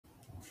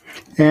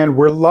And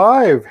we're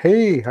live.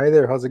 Hey, hi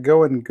there. How's it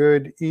going?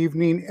 Good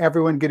evening,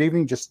 everyone. Good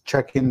evening. Just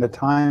checking the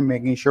time,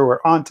 making sure we're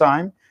on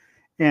time.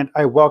 And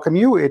I welcome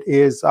you. It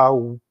is,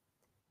 holy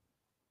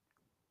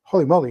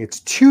moly,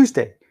 it's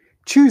Tuesday.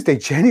 Tuesday,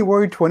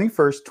 January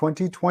 21st,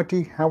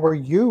 2020. How are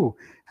you?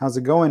 How's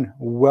it going?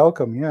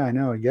 Welcome. Yeah, I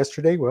know.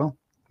 Yesterday, well,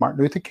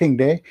 Martin Luther King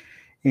Day.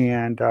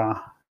 And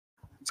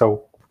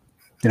so,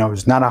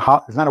 it's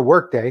not a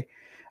work day,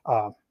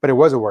 but it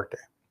was a work day.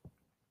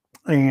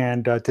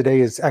 And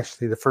today is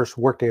actually the first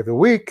workday of the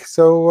week.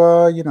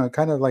 So,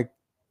 kind of like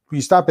you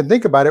stop and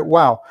think about it.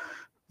 Wow.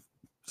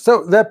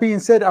 So that being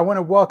said, I want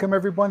to welcome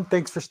everyone.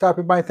 Thanks for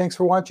stopping by. Thanks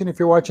for watching. If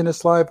you're watching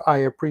this live, I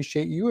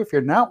appreciate you. If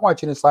you're not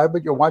watching this live,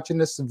 but you're watching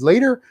this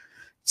later,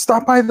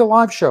 stop by the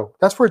live show.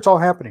 That's where it's all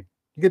happening.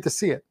 You get to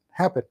see it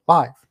happen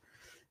live.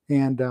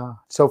 And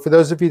so for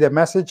those of you that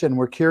message and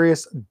were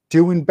curious,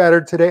 doing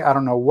better today. I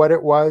don't know what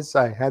it was.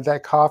 I had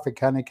that cough. It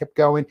kind of kept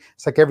going.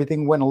 It's like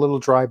everything went a little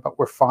dry, but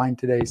we're fine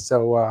today.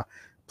 So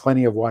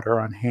plenty of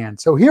water on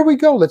hand. So here we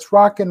go. Let's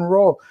rock and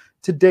roll.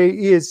 Today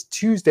is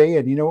Tuesday.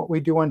 And you know what we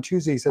do on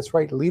Tuesdays? That's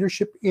right.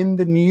 Leadership in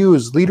the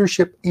news.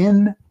 Leadership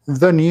in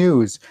the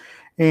news.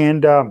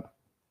 And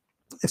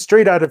it's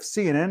straight out of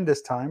CNN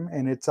this time.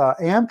 And it's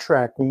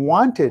AMTRAK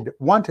wanted,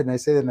 and I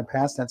say that in the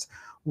past tense,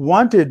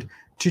 wanted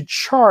to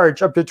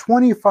charge up to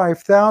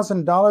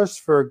 $25,000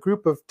 for a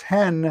group of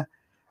 10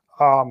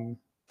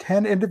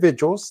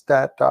 individuals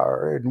that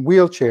are in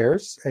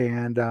wheelchairs,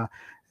 and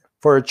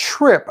for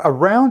a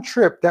round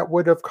trip that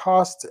would have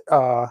cost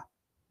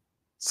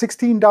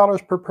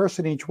 $16 per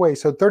person each way.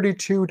 So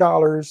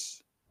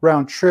 $32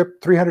 round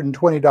trip,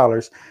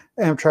 $320.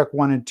 AMTRAK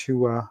wanted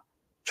to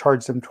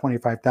charge them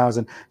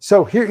 $25,000.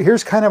 So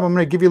here's kind of, I'm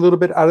going to give you a little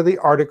bit out of the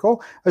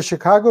article. A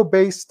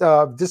Chicago-based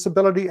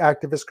disability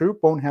activist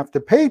group won't have to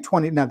pay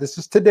now this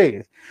is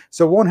today,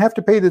 so won't have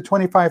to pay the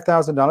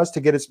 $25,000 to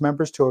get its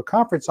members to a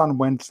conference on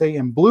Wednesday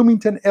in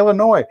Bloomington,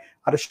 Illinois,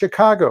 out of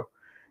Chicago.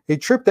 A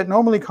trip that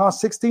normally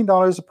costs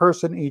 $16 a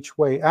person each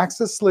way.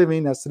 Access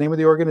Living, that's the name of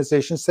the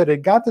organization, said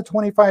it got the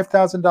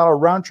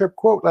 $25,000 round trip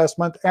quote last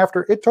month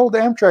after it told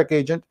an Amtrak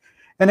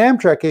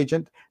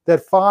agent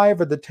that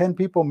 5 of the 10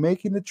 people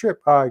making the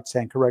trip, I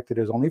stand corrected,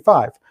 there's only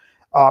 5,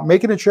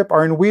 making the trip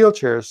are in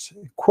wheelchairs.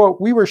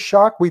 Quote, "We were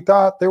shocked. We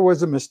thought there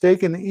was a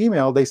mistake in the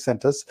email they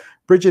sent us,"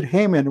 Bridget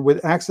Heyman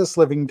with Access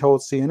Living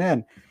told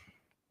CNN.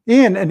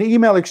 In an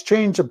email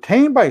exchange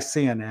obtained by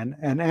CNN,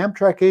 an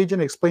Amtrak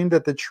agent explained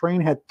that the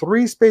train had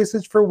 3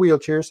 spaces for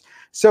wheelchairs,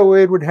 so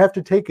it would have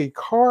to take a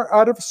car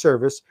out of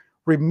service,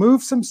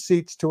 remove some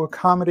seats to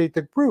accommodate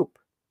the group.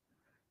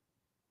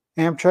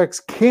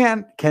 Amtrak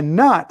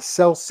cannot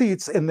sell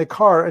seats in the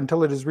car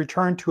until it is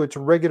returned to its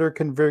regular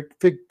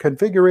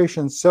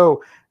configuration,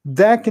 so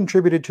that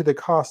contributed to the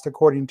cost,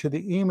 according to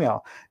the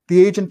email.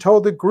 The agent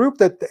told the group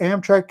that the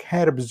Amtrak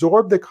had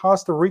absorbed the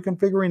cost of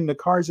reconfiguring the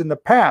cars in the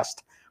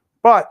past,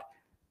 but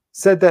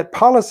said that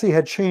policy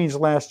had changed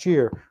last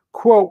year.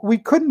 Quote, "We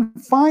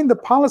couldn't find the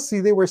policy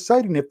they were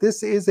citing. If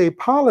this is a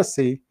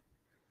policy,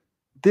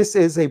 this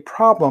is a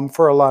problem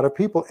for a lot of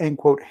people," end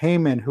quote.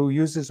 Heyman, who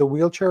uses a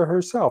wheelchair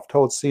herself,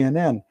 told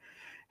CNN.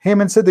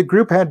 Heyman said the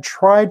group had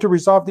tried to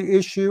resolve the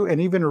issue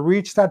and even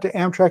reached out to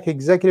Amtrak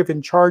executive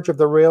in charge of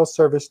the rail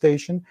service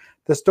station.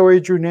 The story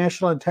drew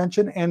national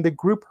attention, and the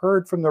group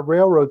heard from the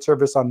railroad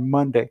service on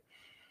Monday.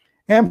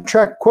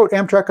 Amtrak, quote,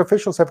 "Amtrak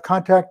officials have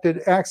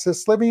contacted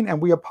Access Living,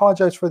 and we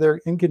apologize for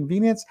their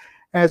inconvenience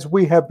as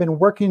we have been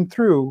working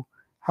through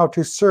how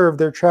to serve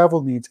their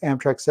travel needs,"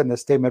 Amtrak said in a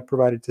statement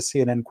provided to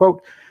CNN.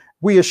 Quote,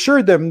 "We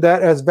assured them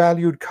that as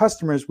valued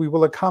customers, we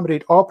will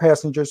accommodate all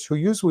passengers who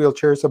use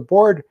wheelchairs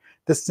aboard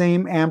the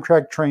same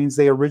Amtrak trains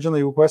they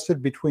originally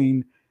requested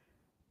between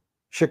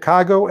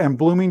Chicago and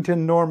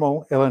Bloomington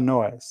Normal,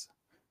 Illinois,"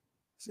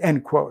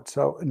 end quote.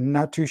 So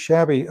not too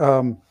shabby.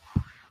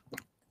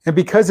 And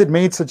because it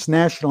made such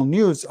national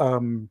news,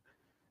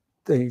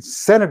 the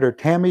Senator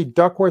Tammy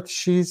Duckworth,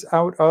 she's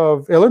out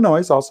of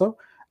Illinois also,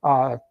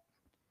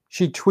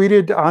 she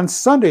tweeted on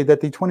Sunday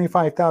that the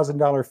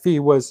 $25,000 fee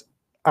was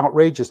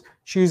outrageous.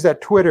 She used that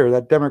Twitter,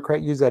 that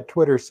Democrat used that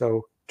Twitter,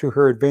 so to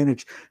her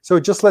advantage. So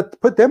just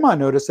put them on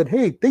notice that,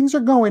 hey, things are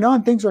going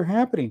on, things are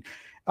happening.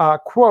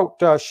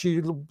 Quote,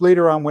 she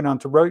later on went on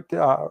to write,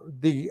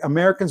 "The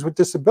Americans with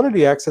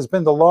Disability Act has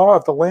been the law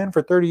of the land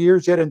for 30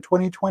 years, yet in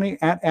 2020,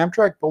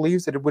 Amtrak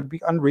believes that it would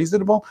be an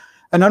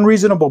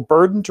unreasonable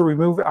burden to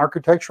remove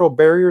architectural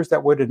barriers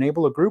that would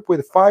enable a group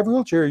with 5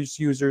 wheelchair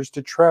users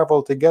to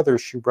travel together,"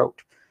 she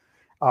wrote.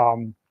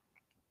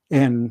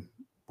 And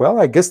well,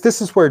 I guess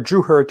this is where it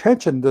drew her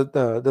attention,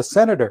 the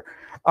senator.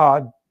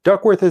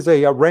 Duckworth is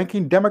a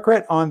ranking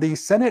Democrat on the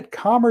Senate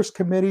Commerce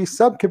Committee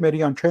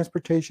Subcommittee on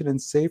Transportation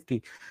and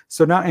Safety.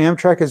 So now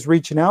Amtrak is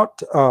reaching out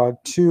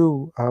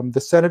to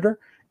the senator,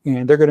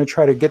 and they're going to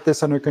try to get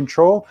this under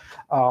control.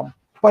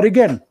 But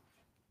again,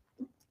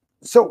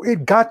 so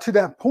it got to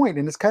that point,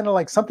 and it's kind of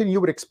like something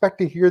you would expect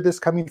to hear this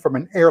coming from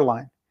an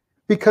airline,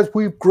 because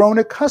we've grown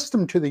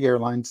accustomed to the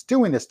airlines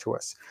doing this to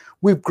us.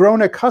 We've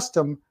grown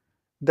accustomed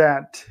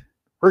that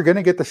we're going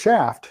to get the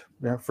shaft,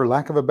 for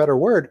lack of a better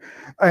word,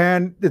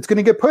 and it's going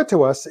to get put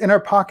to us in our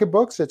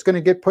pocketbooks. It's going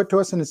to get put to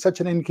us in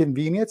such an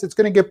inconvenience. It's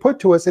going to get put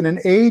to us in an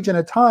age and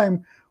a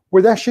time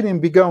where that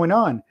shouldn't be going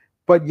on,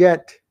 but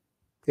yet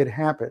it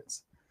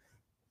happens,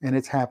 and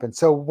it's happened.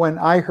 So when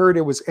I heard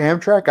it was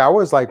AMTRAK, I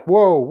was like,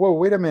 whoa,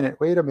 wait a minute.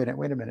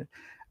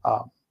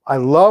 I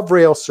love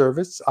rail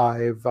service.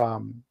 I've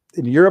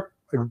in Europe,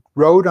 I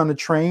rode on the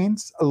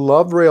trains. I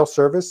love rail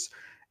service,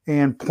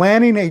 and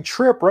planning a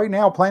trip right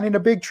now, planning a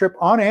big trip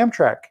on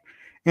AMTRAK.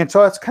 And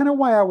so that's kind of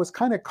why I was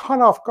kind of caught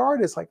off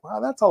guard. It's like, wow,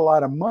 that's a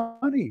lot of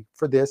money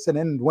for this. And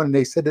then when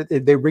they said that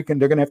they're going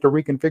to have to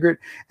reconfigure it,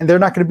 and they're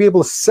not going to be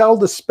able to sell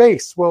the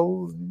space,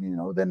 well,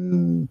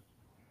 then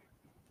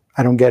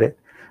I don't get it.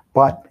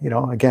 But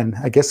again,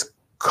 I guess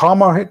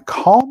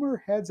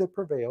calmer heads have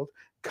prevailed.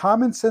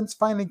 Common sense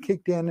finally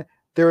kicked in.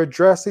 They're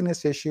addressing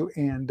this issue,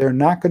 and they're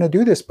not going to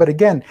do this. But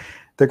again,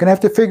 they're going to have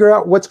to figure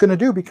out what's going to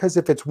do, because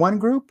if it's one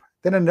group,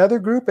 then another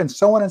group, and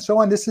so on and so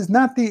on. This is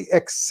not the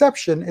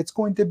exception. It's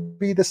going to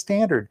be the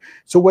standard.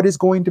 So what is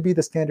going to be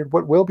the standard?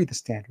 What will be the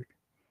standard?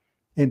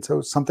 And so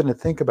something to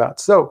think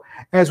about. So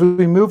as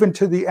we move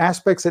into the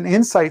aspects and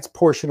insights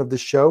portion of the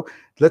show,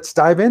 let's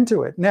dive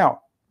into it.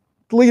 Now,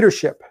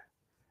 leadership.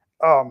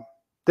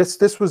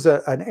 This was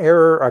an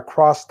error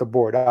across the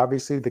board.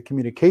 Obviously, the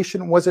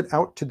communication wasn't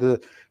out to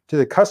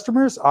the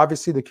customers.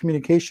 Obviously, the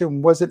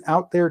communication wasn't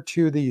out there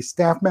to the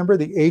staff member,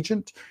 the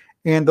agent,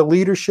 and the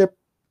leadership.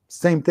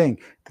 Same thing.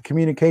 The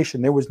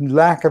communication. There was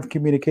lack of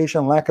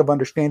communication, lack of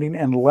understanding,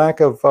 and lack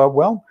of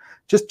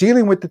just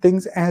dealing with the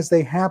things as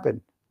they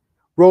happen,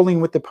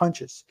 rolling with the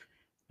punches.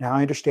 Now,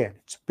 I understand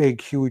it's a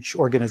big, huge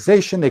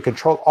organization. They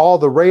control all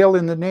the rail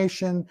in the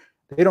nation.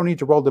 They don't need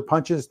to roll the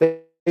punches.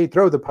 They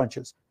throw the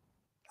punches.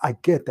 I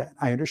get that.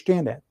 I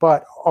understand that.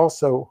 But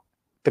also,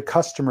 the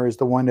customer is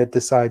the one that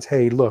decides,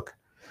 hey, look,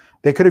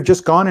 they could have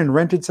just gone and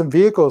rented some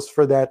vehicles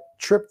for that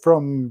trip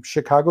from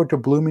Chicago to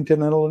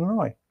Bloomington,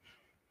 Illinois.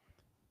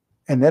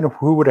 And then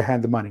who would have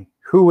had the money?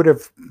 Who would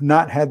have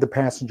not had the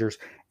passengers?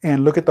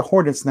 And look at the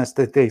hornet's nest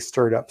that they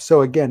stirred up.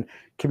 So again,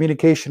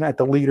 communication at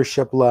the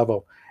leadership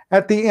level.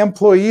 At the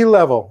employee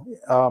level,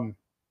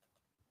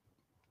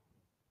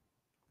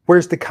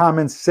 where's the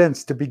common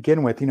sense to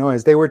begin with?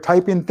 As they were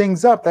typing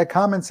things up, that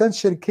common sense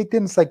should have kicked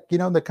in. It's like,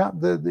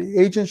 the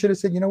agent should have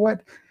said, you know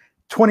what,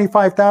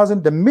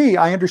 $25,000 to me.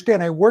 I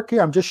understand. I work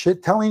here. I'm just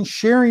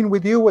sharing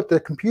with you what the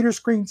computer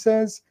screen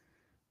says,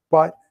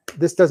 but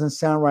this doesn't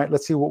sound right.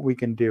 Let's see what we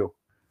can do,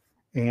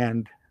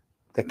 and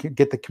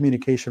get the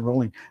communication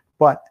rolling.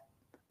 But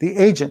the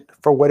agent,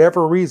 for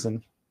whatever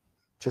reason,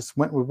 just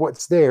went with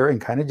what's there and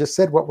kind of just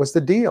said, what was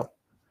the deal?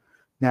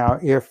 Now,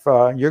 if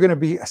you're going to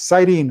be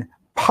citing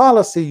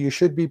policy, you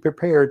should be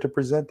prepared to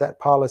present that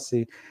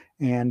policy.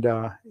 And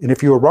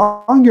if you're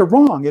wrong, you're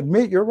wrong.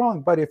 Admit you're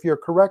wrong. But if you're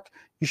correct,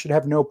 you should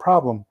have no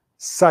problem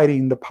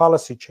citing the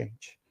policy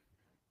change.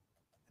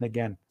 And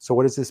again, so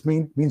what does this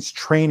mean? It means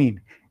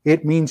training.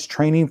 It means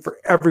training for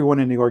everyone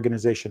in the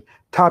organization.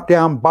 Top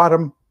down,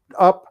 bottom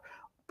up,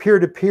 peer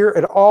to peer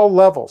at all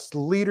levels.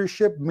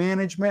 Leadership,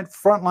 management,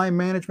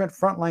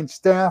 frontline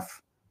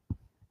staff,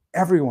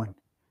 everyone.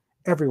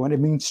 It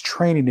means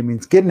training. It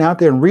means getting out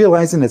there and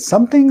realizing that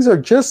some things are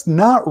just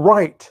not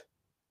right.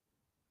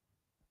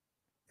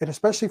 And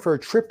especially for a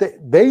trip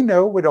that they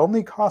know would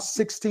only cost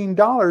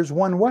 $16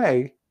 one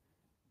way,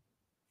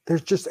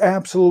 there's just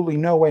absolutely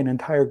no way an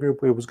entire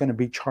group was going to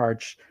be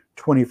charged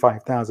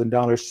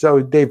 $25,000.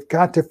 So they've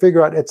got to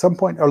figure out at some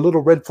point, a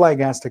little red flag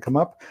has to come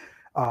up.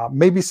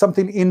 Maybe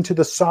something into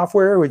the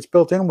software which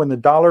built in when the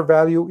dollar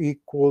value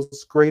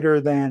equals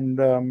greater than,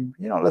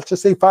 let's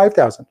just say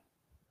 5,000.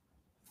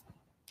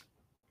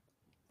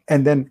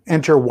 And then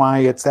enter why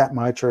it's that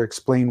much, or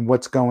explain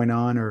what's going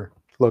on, or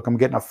look, I'm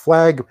getting a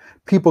flag,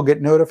 people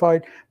get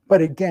notified.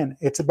 But again,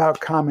 it's about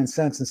common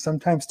sense. And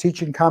sometimes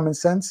teaching common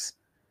sense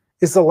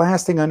is the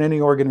last thing on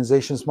any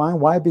organization's mind.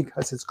 Why?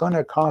 Because it's going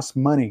to cost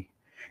money.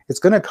 It's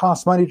going to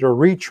cost money to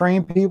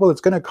retrain people.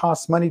 It's going to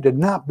cost money to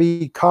not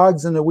be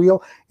cogs in the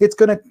wheel. It's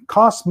going to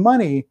cost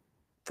money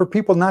for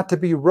people not to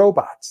be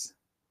robots.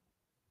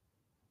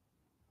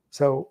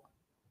 So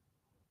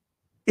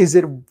is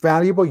it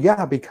valuable?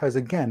 Yeah, because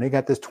again, they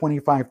got this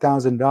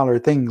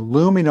 $25,000 thing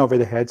looming over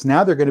their heads.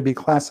 Now they're going to be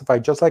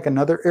classified just like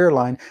another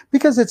airline,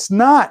 because it's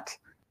not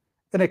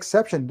an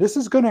exception. This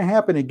is going to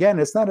happen again.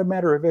 It's not a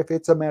matter of if,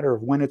 it's a matter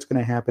of when it's going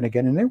to happen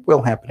again, and it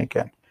will happen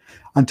again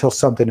until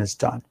something is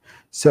done.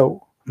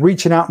 So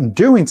reaching out and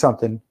doing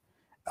something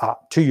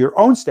to your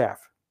own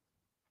staff,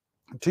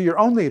 to your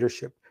own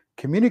leadership,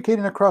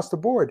 communicating across the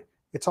board.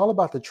 It's all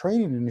about the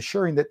training and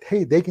ensuring that,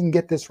 hey, they can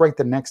get this right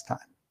the next time.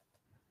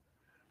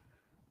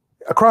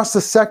 Across the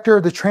sector,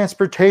 the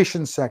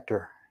transportation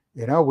sector,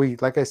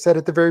 like I said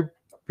at the very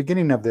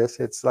beginning of this,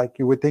 it's like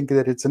you would think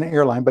that it's an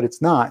airline, but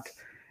it's not.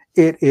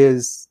 It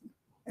is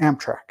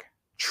AMTRAK,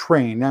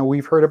 train. Now,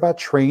 we've heard about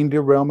train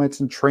derailments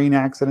and train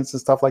accidents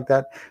and stuff like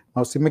that,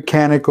 mostly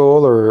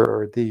mechanical,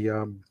 or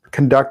the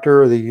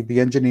conductor or the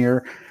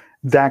engineer,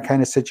 that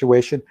kind of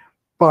situation.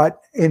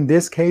 But in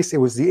this case, it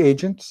was the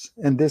agents.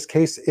 In this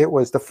case, it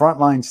was the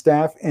frontline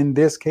staff. In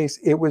this case,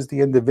 it was the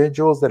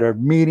individuals that are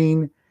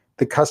meeting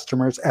the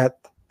customers at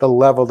the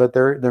level that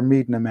they're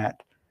meeting them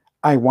at.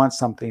 I want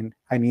something.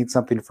 I need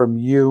something from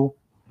you.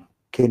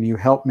 Can you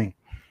help me?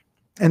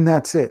 And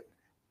that's it.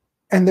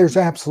 And there's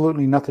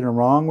absolutely nothing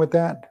wrong with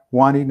that,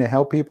 wanting to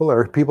help people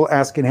or people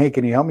asking, hey,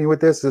 can you help me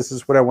with this? This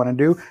is what I want to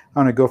do. I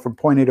want to go from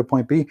point A to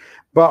point B.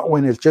 But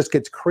when it just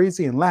gets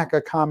crazy and lack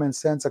of common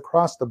sense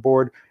across the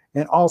board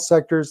in all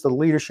sectors, the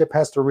leadership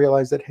has to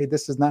realize that, hey,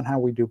 this is not how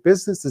we do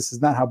business. This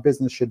is not how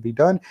business should be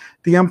done.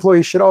 The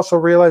employees should also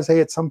realize,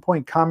 hey, at some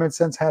point, common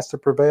sense has to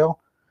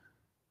prevail.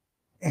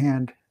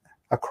 And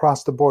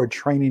across the board,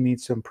 training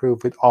needs to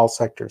improve with all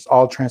sectors,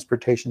 all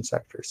transportation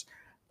sectors.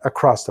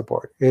 Across the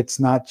board. It's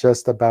not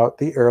just about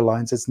the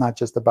airlines. It's not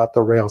just about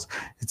the rails.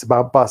 It's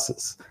about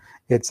buses.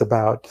 It's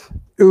about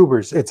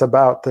Ubers. It's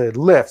about the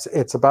Lyfts.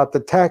 It's about the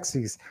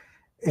taxis.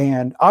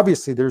 And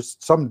obviously there's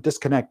some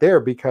disconnect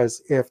there,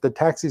 because if the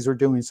taxis are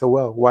doing so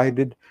well, why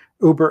did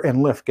Uber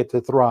and Lyft get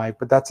to thrive?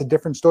 But that's a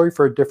different story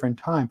for a different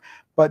time.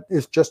 But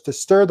it's just to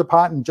stir the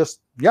pot and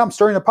just, yeah, I'm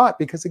stirring the pot,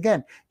 because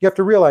again, you have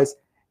to realize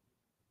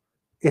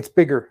it's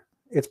bigger.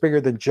 It's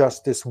bigger than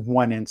just this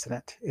one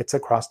incident. It's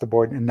across the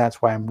board, and that's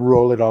why I'm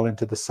rolling it all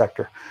into the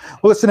sector.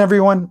 Well, listen,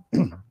 everyone,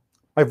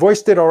 my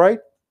voice did all right.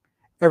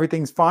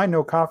 Everything's fine,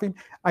 no coughing.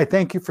 I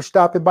thank you for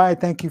stopping by. I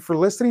thank you for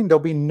listening. There'll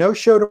be no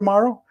show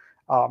tomorrow.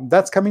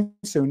 That's coming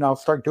soon. I'll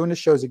start doing the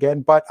shows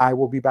again, but I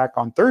will be back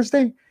on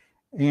Thursday.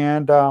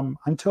 And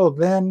until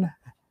then,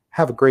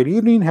 have a great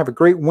evening. Have a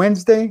great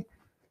Wednesday.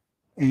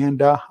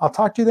 And I'll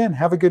talk to you then.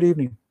 Have a good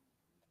evening.